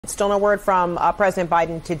Still no word from President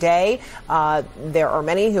Biden today. There are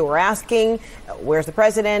many who are asking, where's the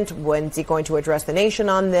president? When's he going to address the nation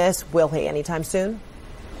on this? Will he anytime soon?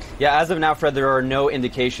 Yeah, as of now, Fred, there are no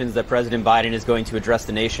indications that President Biden is going to address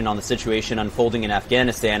the nation on the situation unfolding in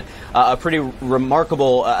Afghanistan. Pretty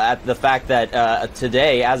remarkable at the fact that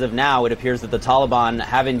today, as of now, it appears that the Taliban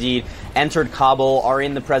have indeed entered Kabul, are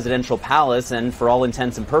in the presidential palace, and for all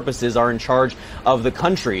intents and purposes are in charge of the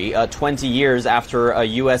country 20 years after a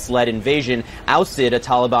U.S.-led invasion ousted a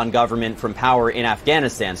Taliban government from power in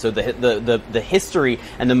Afghanistan. So the history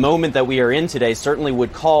and the moment that we are in today certainly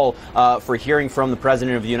would call for hearing from the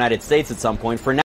President of the United States at some point. For now,